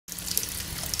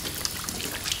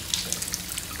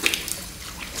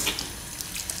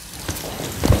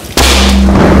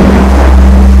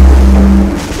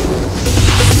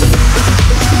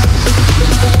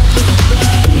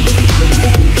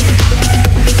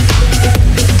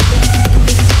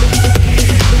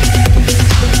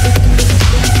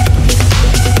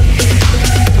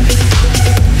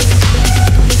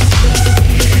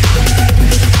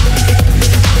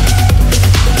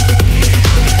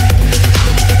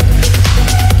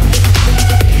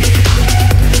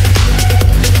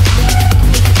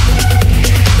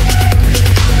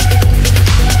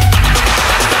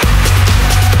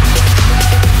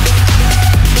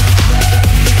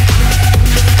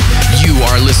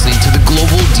listening to the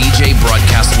Global DJ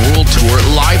Broadcast World Tour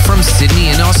live from Sydney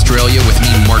in Australia with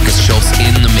me, Markus Schulz,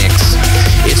 in the mix.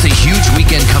 It's a huge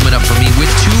weekend coming up for me with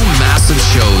two massive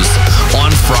shows.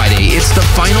 On Friday, it's the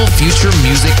final Future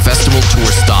Music Festival tour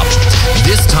stop,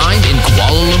 this time in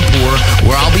Kuala Lumpur,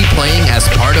 where I'll be playing as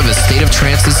part of a State of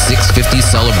Trance's 650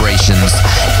 celebrations.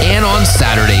 And on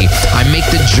Saturday, I make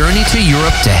the journey to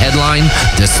Europe to headline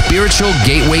the Spiritual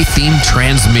Gateway themed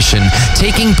transmission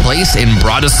taking place in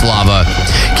Bratislava.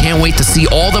 Can't wait to see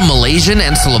all the Malaysian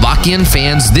and Slovakian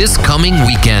fans this coming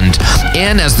weekend.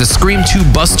 And as the Scream 2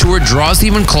 bus tour draws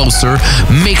even closer,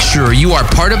 make sure you are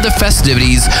part of the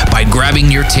festivities by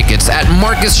grabbing your tickets at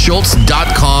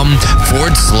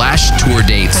markusschulz.com/tour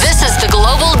dates. This is the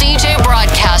Global DJ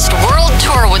Broadcast World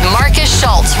Tour with Markus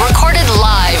Schulz, recorded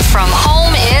live from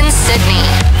home in Sydney.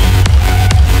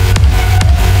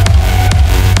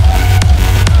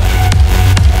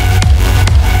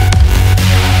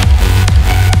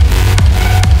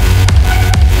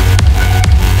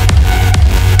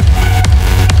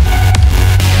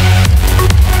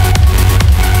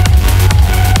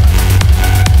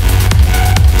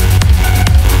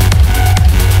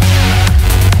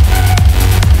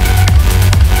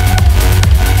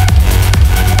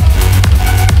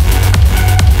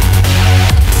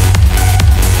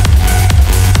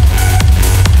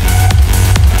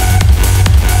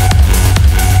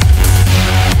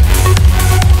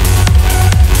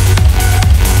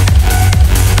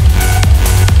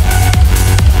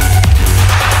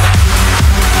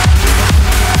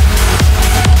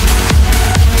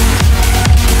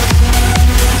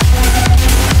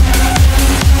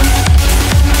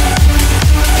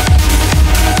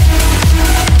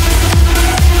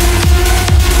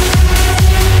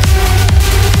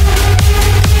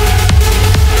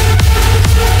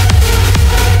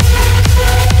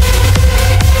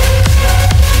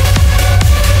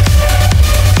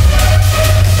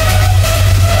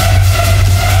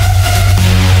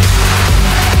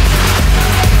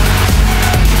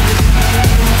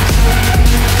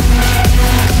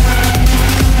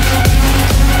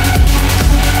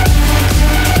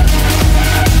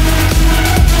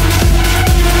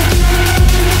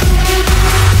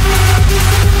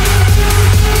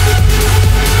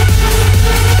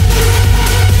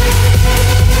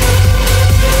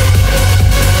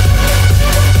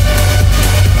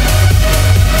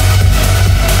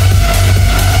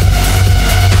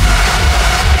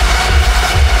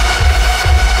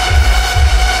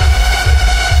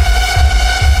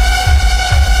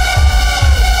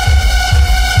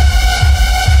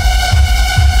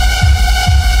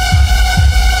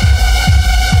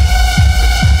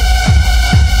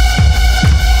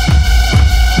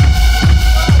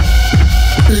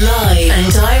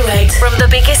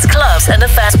 And the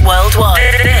fast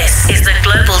worldwide. This is the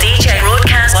Global DJ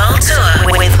Broadcast World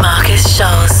Tour with